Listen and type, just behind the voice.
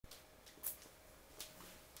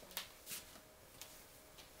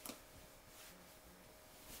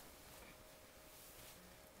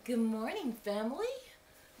Good morning, family.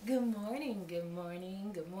 Good morning, good morning,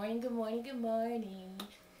 good morning, good morning, good morning.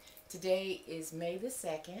 Today is May the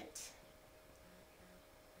 2nd,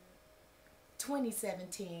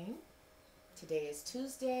 2017. Today is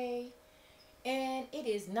Tuesday, and it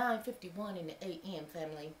is 9:51 in the a.m.,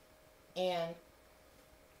 family. And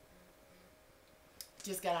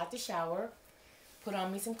just got out the shower, put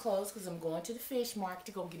on me some clothes because I'm going to the fish market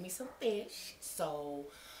to go get me some fish. So,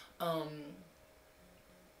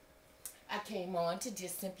 I came on to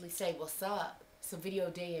just simply say what's up. It's a video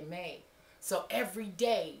day in May. So every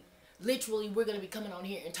day, literally, we're going to be coming on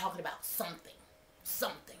here and talking about something.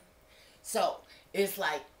 Something. So it's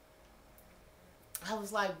like, I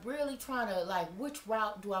was like really trying to like, which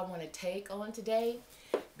route do I want to take on today?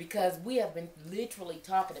 Because we have been literally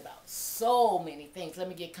talking about so many things. Let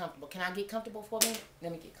me get comfortable. Can I get comfortable for a minute?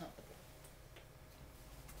 Let me get comfortable.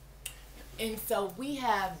 And so we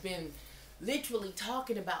have been literally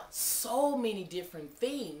talking about so many different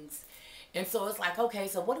things. And so it's like, okay,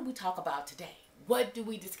 so what did we talk about today? What do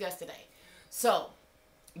we discuss today? So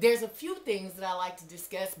there's a few things that I like to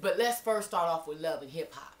discuss, but let's first start off with love and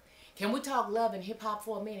hip hop. Can we talk love and hip hop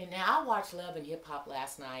for a minute? Now, I watched Love and Hip Hop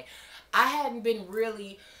last night. I hadn't been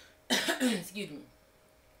really, excuse me,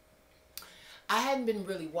 I hadn't been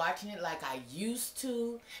really watching it like I used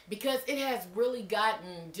to because it has really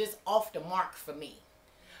gotten just off the mark for me.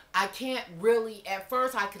 I can't really, at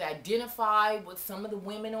first I could identify with some of the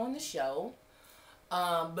women on the show.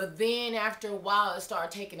 But then after a while it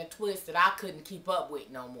started taking a twist that I couldn't keep up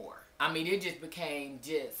with no more. I mean, it just became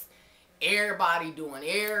just everybody doing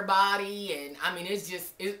everybody. And I mean,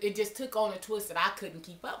 it just took on a twist that I couldn't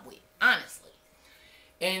keep up with, honestly.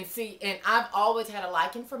 And see, and I've always had a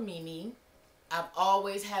liking for Mimi. I've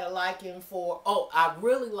always had a liking for, I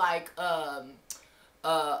really like,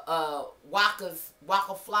 Waka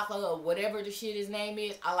Flocka or whatever the shit his name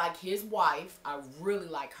is. I like his wife. I really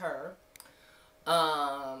like her.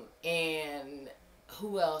 And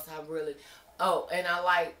who else I really, and I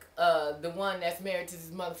like the one that's married to this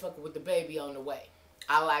motherfucker with the baby on the way.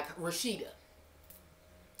 I like Rashida.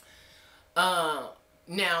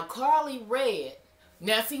 Now Carly Red.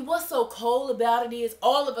 Now, see, what's so cold about it is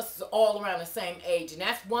all of us are all around the same age. And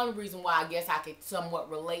that's one reason why I guess I could somewhat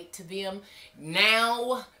relate to them.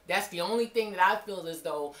 Now, that's the only thing that I feel as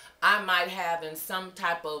though I might have in some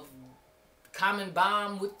type of common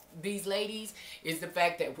bond with these ladies is the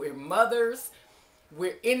fact that we're mothers.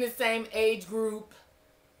 We're in the same age group.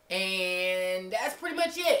 And that's pretty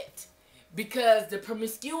much it. Because the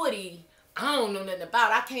promiscuity, I don't know nothing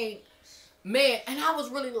about. I can't. Man, and I was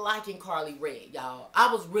really liking Carly Red, y'all.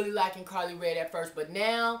 I was really liking Carly Red at first, but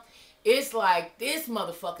now it's like this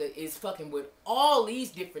motherfucker is fucking with all these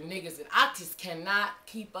different niggas that I just cannot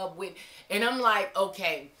keep up with. And I'm like,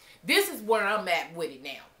 okay, this is where I'm at with it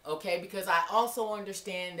now, okay? Because I also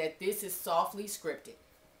understand that this is softly scripted.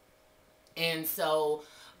 And so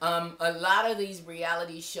a lot of these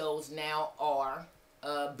reality shows now are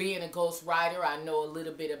being a ghost writer. I know a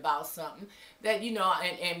little bit about something that, you know,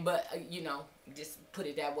 but you know, just put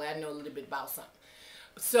it that way. I know a little bit about something.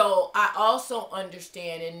 So I also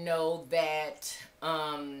understand and know that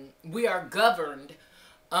we are governed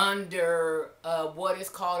under what is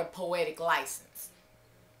called a poetic license.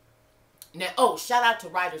 Now, shout out to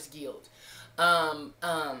Writers Guild. So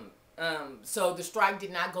the strike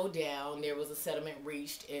did not go down. There was a settlement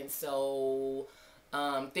reached, and so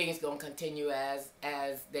things gonna continue as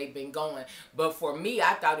they've been going. But for me,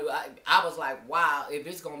 I thought I was like, wow, if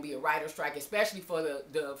it's gonna be a writer strike, especially for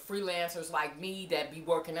the freelancers like me that be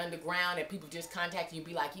working underground, and people just contact you,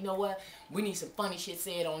 be like, you know what, we need some funny shit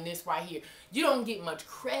said on this right here. You don't get much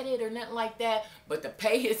credit or nothing like that, but the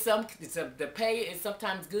pay is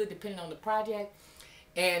sometimes good depending on the project.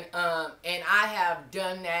 And I have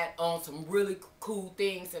done that on some really cool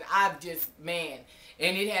things, and I've just, man,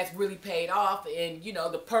 and it has really paid off. And you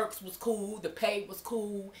know, the perks was cool, the pay was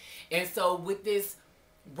cool. And so with this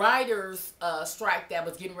writers strike that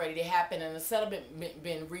was getting ready to happen and the settlement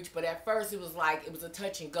been reached, but at first it was like it was a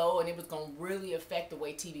touch and go, and it was going to really affect the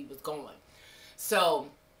way TV was going. So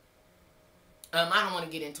I don't want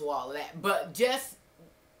to get into all of that, but just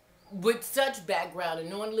with such background and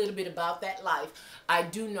knowing a little bit about that life, I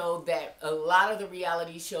do know that a lot of the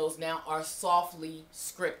reality shows now are softly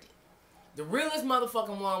scripted. The realest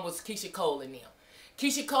motherfucking one was Keisha Cole and them.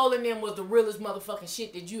 Keisha Cole and them was the realest motherfucking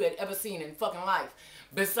shit that you had ever seen in fucking life.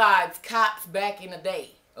 Besides Cops back in the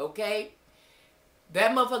day, okay?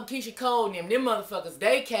 That motherfucking Keisha Cole and them motherfuckers,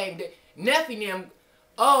 they came, Neffy and them,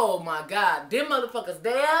 oh my God. Them motherfuckers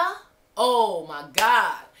there, oh my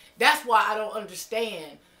God. That's why I don't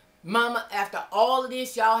understand Mama, after all of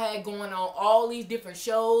this y'all had going on, all these different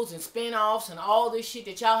shows and spin-offs and all this shit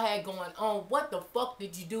that y'all had going on, what the fuck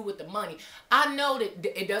did you do with the money? I know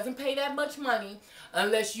that it doesn't pay that much money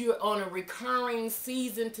unless you're on a recurring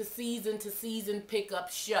season to season to season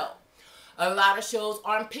pickup show. A lot of shows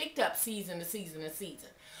aren't picked up season to season to season.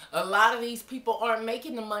 A lot of these people aren't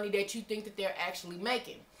making the money that you think that they're actually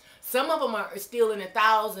making. Some of them are still in a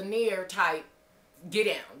thousandaire type get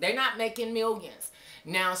down. They're not making millions.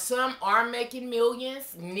 Now, some are making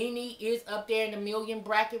millions. Nene is up there in the million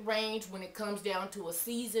bracket range when it comes down to a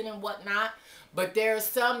season and whatnot. But there are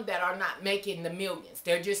some that are not making the millions.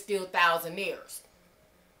 They're just still thousandaires.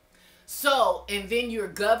 So, and then you're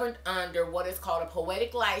governed under what is called a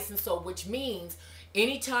poetic license. So, which means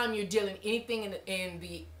anytime you're dealing anything in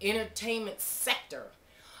the entertainment sector,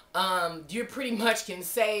 you pretty much can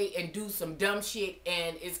say and do some dumb shit,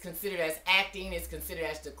 and it's considered as acting, it's considered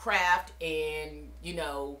as the craft, and you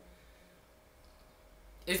know,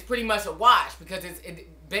 it's pretty much a wash because it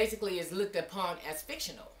basically is looked upon as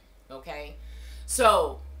fictional. Okay,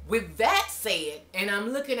 so with that said, and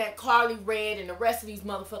I'm looking at Carly Red and the rest of these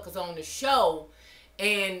motherfuckers on the show,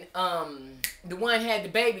 and the one had the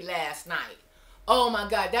baby last night. Oh my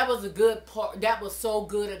God, that was a good part. That was so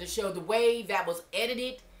good of the show. The way that was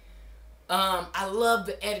edited. I love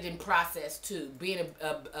the editing process too, being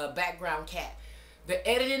a background cat. The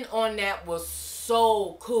editing on that was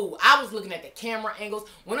so cool. I was looking at the camera angles.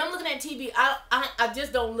 When I'm looking at TV, I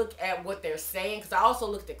just don't look at what they're saying, because I also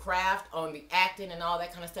look at the craft on the acting and all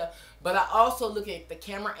that kind of stuff. But I also look at the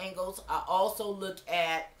camera angles. I also look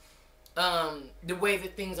at the way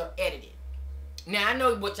that things are edited. Now, I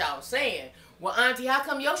know what y'all are saying. Well, Auntie, how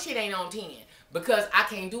come your shit ain't on 10? Because I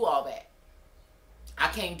can't do all that. I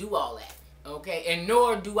can't do all that. Okay, and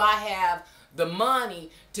nor do I have the money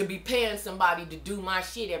to be paying somebody to do my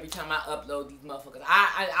shit every time I upload these motherfuckers.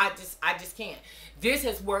 I just can't. This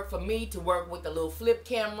has worked for me to work with the little flip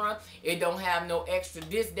camera. It don't have no extra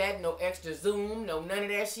this, that, no extra zoom, no none of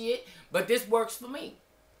that shit. But this works for me.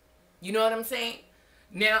 You know what I'm saying?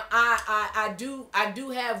 Now I do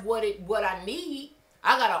have what I need.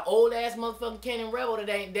 I got an old ass motherfucking Canon Rebel that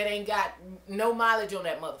ain't got no mileage on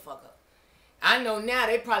that motherfucker. I know now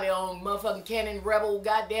they probably own motherfucking Canon Rebel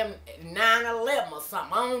goddamn 911 or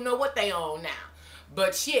something. I don't know what they own now.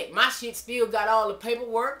 But shit, my shit still got all the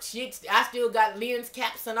paperwork. Shit, I still got lens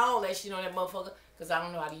caps and all that shit on that motherfucker because I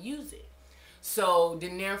don't know how to use it. So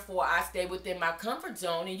then therefore I stay within my comfort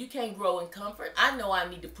zone, and you can't grow in comfort. I know I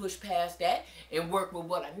need to push past that and work with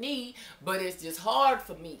what I need, but it's just hard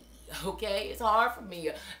for me. Okay, it's hard for me.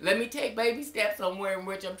 Let me take baby steps somewhere in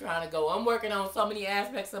which I'm trying to go. I'm working on so many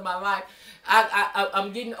aspects of my life.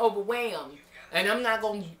 I'm getting overwhelmed, and I'm not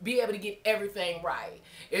going to be able to get everything right.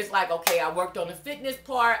 It's like, okay, I worked on the fitness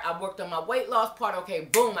part. I worked on my weight loss part. Okay,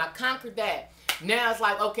 boom, I conquered that. Now it's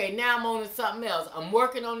like, okay, now I'm on to something else. I'm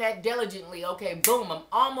working on that diligently. Okay, boom, I'm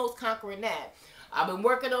almost conquering that. I've been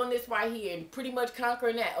working on this right here and pretty much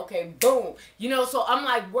conquering that. Okay, boom. You know, so I'm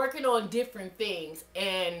like working on different things,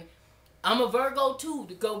 and I'm a Virgo too,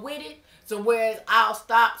 to go with it. So whereas I'll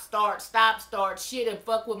stop, start shit and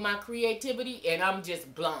fuck with my creativity, and I'm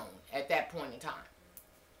just blown at that point in time.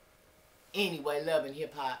 Anyway, love and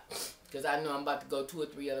hip hop, because I know I'm about to go 2 or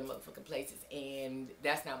 3 other motherfucking places, and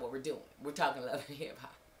that's not what we're doing. We're talking love and hip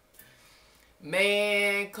hop.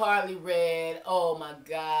 Man, Carly Red, oh my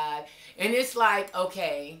God. And it's like,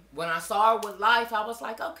 okay, when I saw her with Life, I was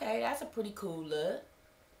like, okay, that's a pretty cool look.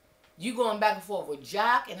 You going back and forth with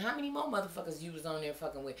Jock, and how many more motherfuckers you was on there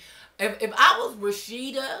fucking with? If I was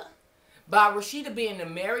Rashida, by Rashida being the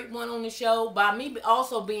married one on the show, by me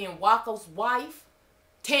also being Waco's wife,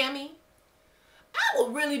 Tammy, I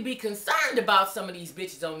would really be concerned about some of these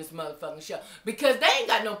bitches on this motherfucking show, because they ain't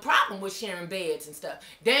got no problem with sharing beds and stuff.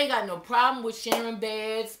 They ain't got no problem with sharing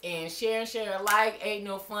beds and share alike. Ain't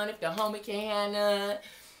no fun if the homie can't have none.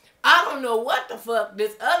 I don't know what the fuck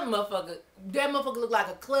this other motherfucker, that motherfucker look like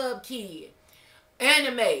a club kid.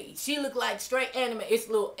 Anime. She look like straight anime. It's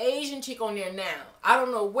a little Asian chick on there now. I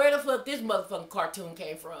don't know where the fuck this motherfucking cartoon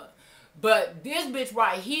came from. But this bitch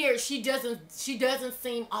right here, she doesn't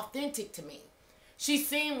seem authentic to me. She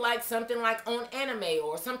seemed like something like on anime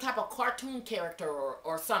or some type of cartoon character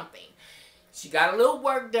or something. She got a little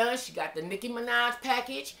work done. She got the Nicki Minaj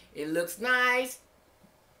package. It looks nice.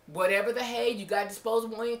 Whatever the hell, you got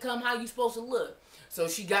disposable income, how you supposed to look. So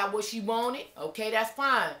she got what she wanted. Okay, that's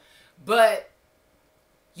fine. But,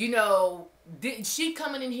 you know, she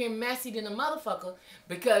coming in here messy than a motherfucker,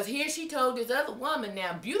 because here she told this other woman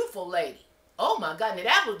now, beautiful lady. Oh my God, now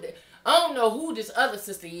that was, I don't know who this other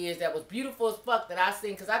sister is that was beautiful as fuck that I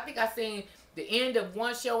seen, because I think I seen the end of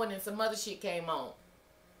one show and then some other shit came on.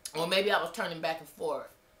 Or maybe I was turning back and forth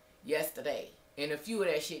yesterday, and a few of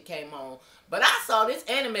that shit came on. But I saw this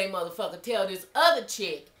anime motherfucker tell this other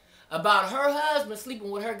chick about her husband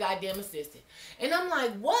sleeping with her goddamn assistant. And I'm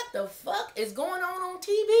like, what the fuck is going on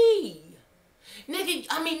TV? Nigga,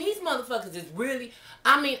 I mean, these motherfuckers is really,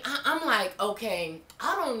 I mean, I'm like, okay,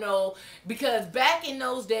 I don't know. Because back in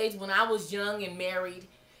those days when I was young and married,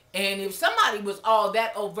 and if somebody was all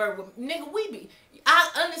that overt with, nigga,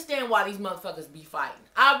 I understand why these motherfuckers be fighting.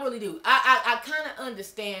 I really do. I kind of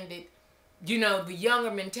understand it, you know, the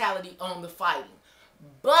younger mentality on the fighting.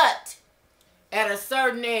 But at a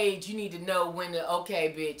certain age, you need to know when to,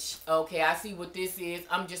 okay, bitch, okay, I see what this is.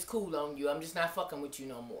 I'm just cool on you. I'm just not fucking with you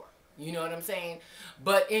no more. You know what I'm saying?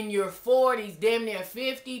 But in your 40s, damn near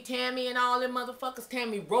 50, Tammy and all them motherfuckers,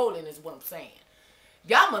 Tammy rolling is what I'm saying.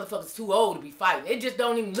 Y'all motherfuckers too old to be fighting. It just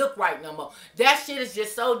don't even look right no more. That shit is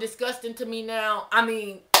just so disgusting to me now. I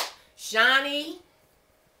mean, Shawnee,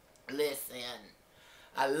 listen.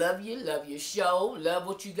 I love your show, love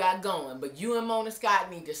what you got going. But you and Mona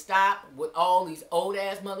Scott need to stop with all these old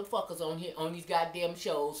ass motherfuckers on here, on these goddamn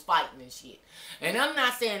shows fighting and shit. And I'm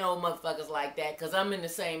not saying old motherfuckers like that, because I'm in the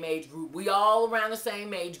same age group. We all around the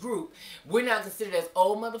same age group. We're not considered as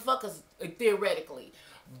old motherfuckers, theoretically.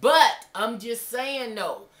 But I'm just saying,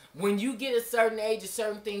 though, when you get a certain age,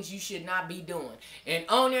 certain things you should not be doing. And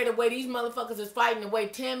on there, the way these motherfuckers is fighting, the way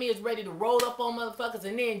Tammy is ready to roll up on motherfuckers,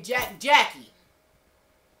 and then Jackie.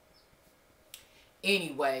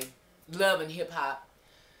 Anyway, love and hip hop.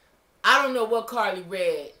 I don't know what Carly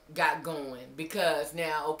Red got going, because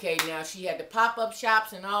now, okay, now she had the pop-up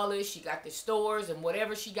shops and all this. She got the stores and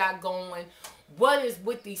whatever she got going. What is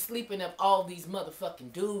with the sleeping of all these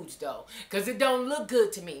motherfucking dudes, though? Because it don't look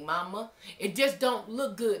good to me, mama. It just don't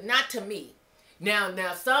look good. Not to me. Now,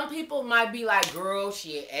 some people might be like, girl,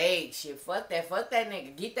 shit, hey, shit, fuck that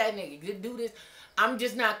nigga. Get that nigga. Do this. I'm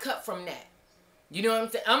just not cut from that. You know what I'm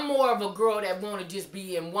saying? I'm more of a girl that want to just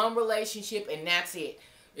be in one relationship and that's it.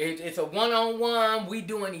 It's a one-on-one. We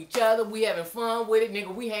doing each other. We having fun with it.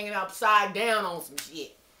 Nigga, we hanging upside down on some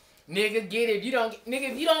shit. Nigga, get it. If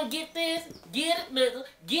you don't get this, get it, nigga.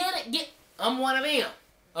 Get it. I'm one of them.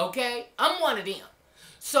 Okay? I'm one of them.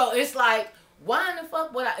 So it's like, why in the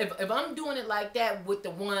fuck would I, if I'm doing it like that with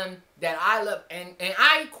the one that I love, and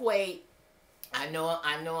I equate, I know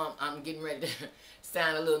I'm getting ready to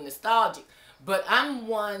sound a little nostalgic, but I'm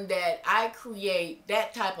one that I create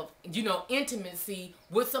that type of, you know, intimacy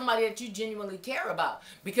with somebody that you genuinely care about.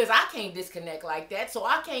 Because I can't disconnect like that. So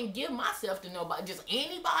I can't give myself to nobody. Just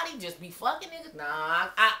anybody, just be fucking niggas. Nah,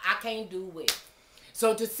 I can't do it.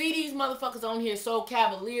 So to see these motherfuckers on here so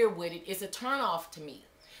cavalier with it, it's a turnoff to me.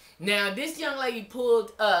 Now, this young lady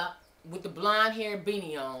pulled up with the blonde hair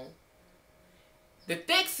beanie on. The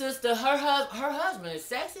thick sister, her husband is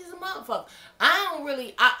sexy as a motherfucker. I don't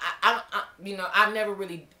really, you know, I've never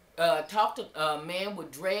really talked to a man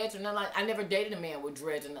with dreads or nothing like. I never dated a man with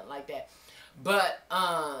dreads or nothing like that. But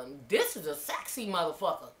this is a sexy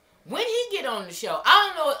motherfucker. When he get on the show,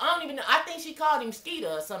 I don't even know. I think she called him Skeeter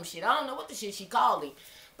or some shit. I don't know what the shit she called him.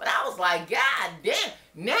 But I was like, God damn,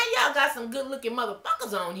 now y'all got some good looking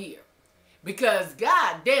motherfuckers on here. Because,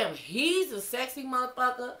 god damn, he's a sexy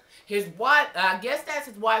motherfucker. His wife, I guess that's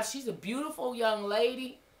his wife. She's a beautiful young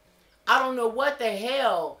lady. I don't know what the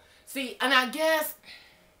hell. See, and I guess,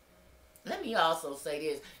 let me also say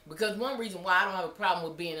this. Because one reason why I don't have a problem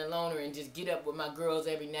with being a loner and just get up with my girls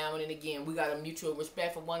every now and then again. We got a mutual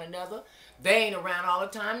respect for one another. They ain't around all the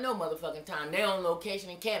time. No motherfucking time. They on location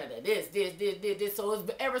in Canada. This. So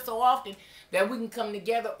it's ever so often that we can come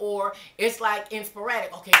together, or it's like in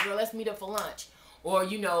sporadic. Okay, girl, let's meet up for lunch. Or,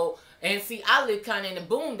 you know, and see, I live kind of in the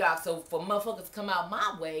boondocks, so for motherfuckers to come out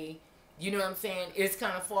my way, you know what I'm saying, it's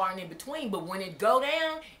kind of far and in between. But when it go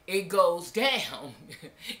down, it goes down.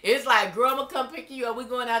 It's like, girl, I'm going to come pick you up. We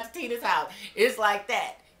going out to Tina's house. It's like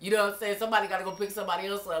that. You know what I'm saying? Somebody got to go pick somebody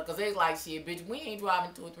else up, because they like, shit, bitch, we ain't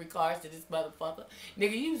driving 2 or 3 cars to this motherfucker.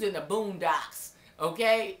 Nigga, you was in the boondocks,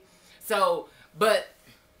 okay? So, but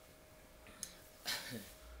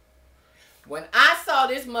when I saw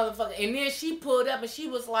this motherfucker, and then she pulled up and she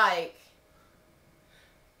was like,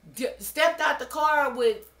 stepped out the car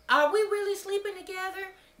with, are we really sleeping together?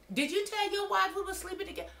 Did you tell your wife we were sleeping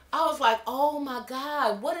together? I was like, oh my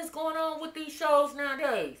God, what is going on with these shows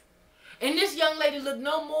nowadays? And this young lady looked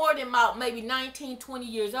no more than about maybe 19, 20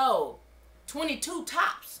 years old. 22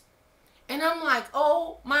 tops. And I'm like,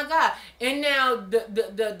 oh my God. And now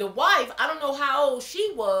the wife, I don't know how old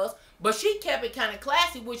she was, but she kept it kind of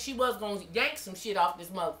classy, which she was going to yank some shit off this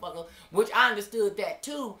motherfucker, which I understood that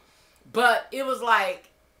too. But it was like,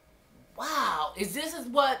 wow, this is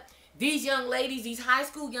what these young ladies, these high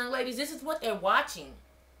school young ladies, this is what they're watching.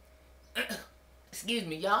 Excuse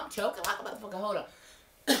me, y'all. I'm choking like a motherfucker. Hold on.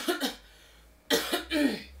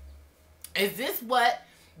 Is this what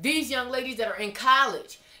these young ladies that are in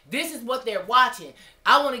college, this is what they're watching?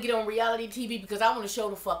 I want to get on reality TV because I want to show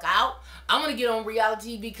the fuck out. I want to get on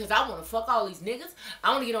reality TV because I want to fuck all these niggas. I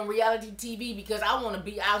want to get on reality TV because I want to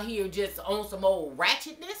be out here just on some old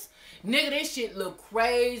ratchetness. Nigga, this shit look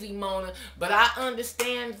crazy, Mona. But I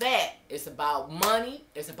understand that. It's about money.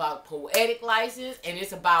 It's about poetic license. And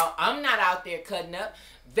it's about, I'm not out there cutting up.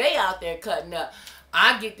 They out there cutting up.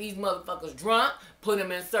 I get these motherfuckers drunk, put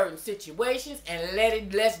them in certain situations, and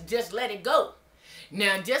let's just let it go.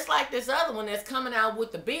 Now, just like this other one that's coming out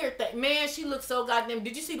with the beard thing, man, she looked so goddamn.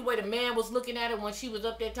 Did you see the way the man was looking at her when she was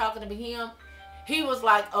up there talking to him? He was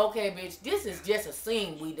like, okay, bitch, this is just a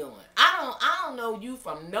scene we doing. I don't know you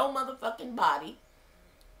from no motherfucking body.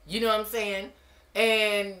 You know what I'm saying?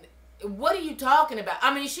 And what are you talking about?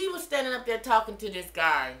 I mean, she was standing up there talking to this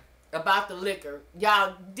guy about the liquor.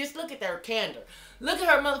 Y'all, just look at her candor. Look at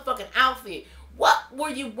her motherfucking outfit. What were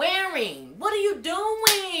you wearing? What are you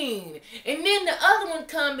doing? And then the other one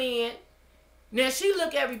come in. Now, she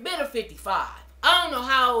look every bit of 55. I don't know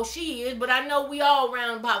how old she is, but I know we all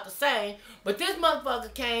around about the same. But this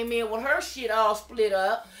motherfucker came in with her shit all split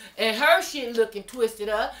up and her shit looking twisted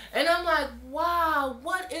up. And I'm like, wow,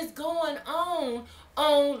 what is going on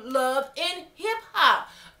Love and Hip Hop?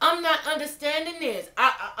 I'm not understanding this.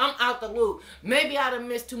 I'm out the loop. Maybe I done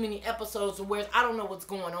missed too many episodes of where I don't know what's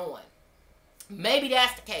going on. Maybe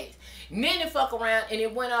that's the case. And then it fuck around and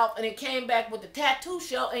it went off and it came back with the tattoo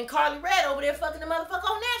show and Carly Red over there fucking the motherfucker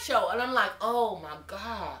on that show. And I'm like, oh my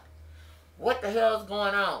God. What the hell is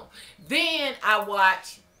going on? Then I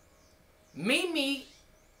watch Mimi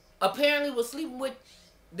apparently was sleeping with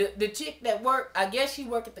the chick that worked. I guess she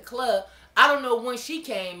worked at the club. I don't know when she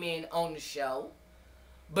came in on the show.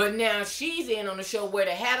 But now she's in on the show where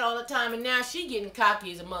they had all the time, and now she getting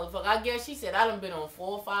cocky as a motherfucker. I guess she said, I done been on 4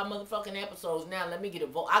 or 5 motherfucking episodes now. Let me get a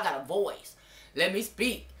voice. I got a voice. Let me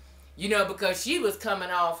speak. You know, because she was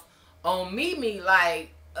coming off on Mimi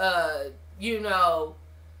like, you know,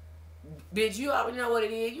 bitch, you already know what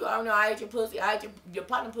it is. You already know I ate your pussy. I ate your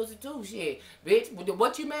partner pussy too, shit. Bitch,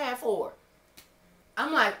 what you mad for?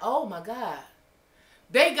 I'm like, oh my God.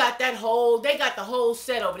 They got the whole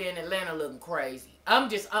set over there in Atlanta looking crazy. I'm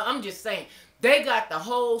just saying, they got the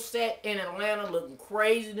whole set in Atlanta looking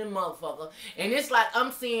crazy than motherfucker. And it's like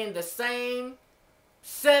I'm seeing the same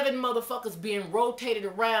 7 motherfuckers being rotated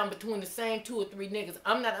around between the same 2 or 3 niggas.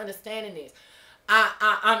 I'm not understanding this.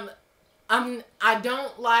 I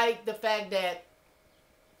don't like the fact that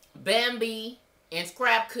Bambi and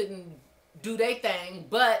Scrap couldn't do their thing,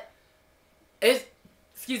 but it's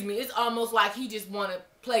almost like he just want to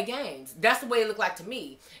play games. That's the way it looked like to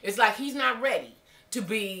me. It's like he's not ready to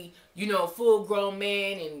be, you know, a full-grown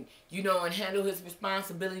man and, you know, and handle his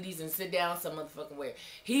responsibilities and sit down some motherfucking way.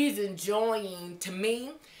 He's enjoying, to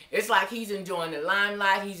me, it's like he's enjoying the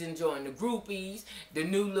limelight. He's enjoying the groupies, the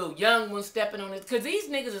new little young ones stepping on it. Because these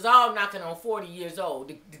niggas is all knocking on 40 years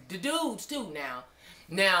old. The dudes, too, now.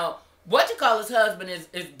 Now, his husband is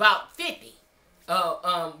about 50.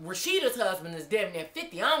 Rashida's husband is damn near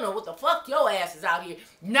 50. I don't know what the fuck your ass is out here.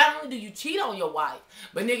 Not only do you cheat on your wife,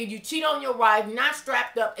 but nigga, you cheat on your wife, not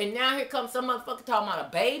strapped up, and now here comes some motherfucker talking about a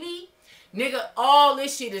baby. Nigga, all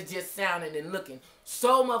this shit is just sounding and looking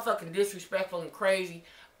so motherfucking disrespectful and crazy.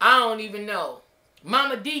 I don't even know.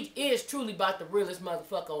 Mama D is truly about the realest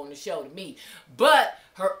motherfucker on the show to me. But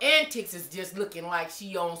her antics is just looking like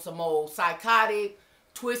she on some old psychotic,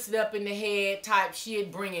 twisted up in the head type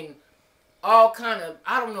shit, bringing all kind of,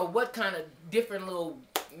 I don't know what kind of different little,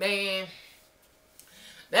 man.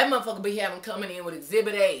 That motherfucker be having coming in with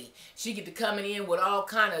Exhibit A. She get to coming in with all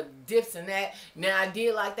kind of dips and that. Now, I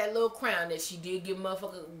did like that little crown that she did give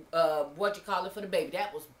motherfucker, for the baby.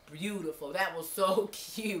 That was beautiful. That was so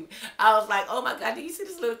cute. I was like, oh my God, did you see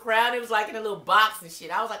this little crown? It was like in a little box and shit.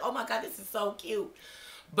 I was like, oh my God, this is so cute.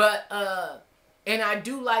 But, and I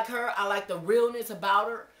do like her. I like the realness about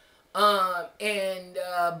her. But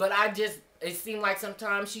it seemed like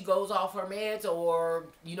sometimes she goes off her meds or,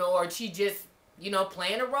 you know, or she just, you know,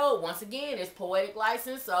 playing a role. Once again, it's poetic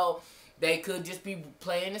license, so they could just be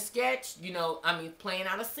playing a sketch, you know, I mean, playing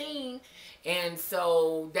out a scene, and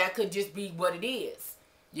so that could just be what it is,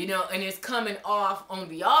 you know, and it's coming off on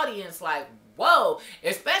the audience like, whoa,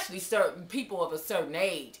 especially certain people of a certain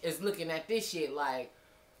age is looking at this shit like,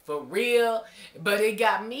 for real, but it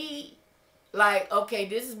got me like, okay,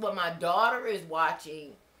 this is what my daughter is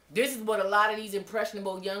watching. This is what a lot of these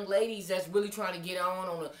impressionable young ladies that's really trying to get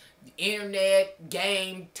on the internet,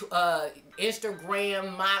 game,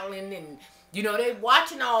 Instagram, modeling, and, you know, they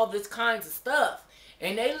watching all this kinds of stuff.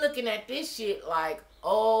 and they looking at this shit like,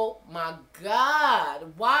 oh my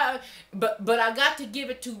God, why? But I got to give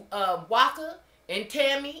it to Waka and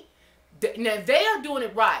Tammy. Now they are doing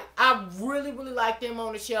it right. I really like them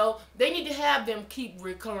on the show. They need to have them keep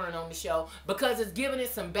recurring on the show because it's giving it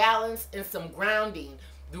some balance and some grounding.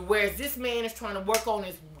 Whereas this man is trying to work on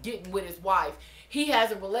his getting with his wife. He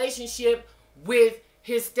has a relationship with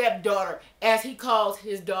his stepdaughter, as he calls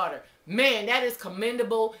his daughter. Man, that is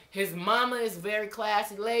commendable. His mama is a very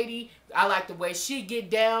classy lady. I like the way she get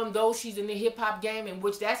down, though she's in the hip-hop game, in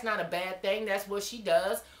which that's not a bad thing. That's what she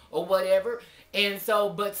does or whatever. And so,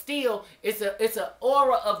 but still, it's a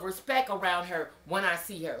aura of respect around her when I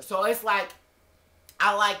see her. So it's like,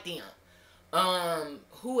 I like them.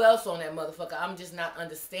 Who else on that motherfucker? I'm just not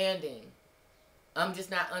understanding. I'm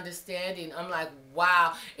like,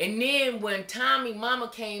 wow. And then when Tommy mama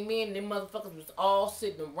came in and them motherfuckers was all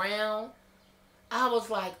sitting around, I was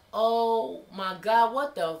like, oh my God,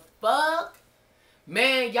 what the fuck?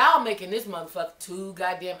 Man, y'all making this motherfucker too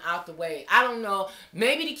goddamn out the way. I don't know.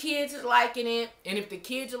 Maybe the kids is liking it. And if the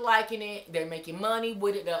kids are liking it, they're making money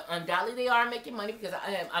with it. Undoubtedly, they are making money because,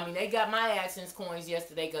 I mean, they got my AdSense coins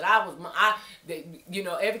yesterday because you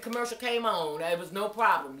know, every commercial came on. There was no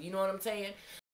problem. You know what I'm saying?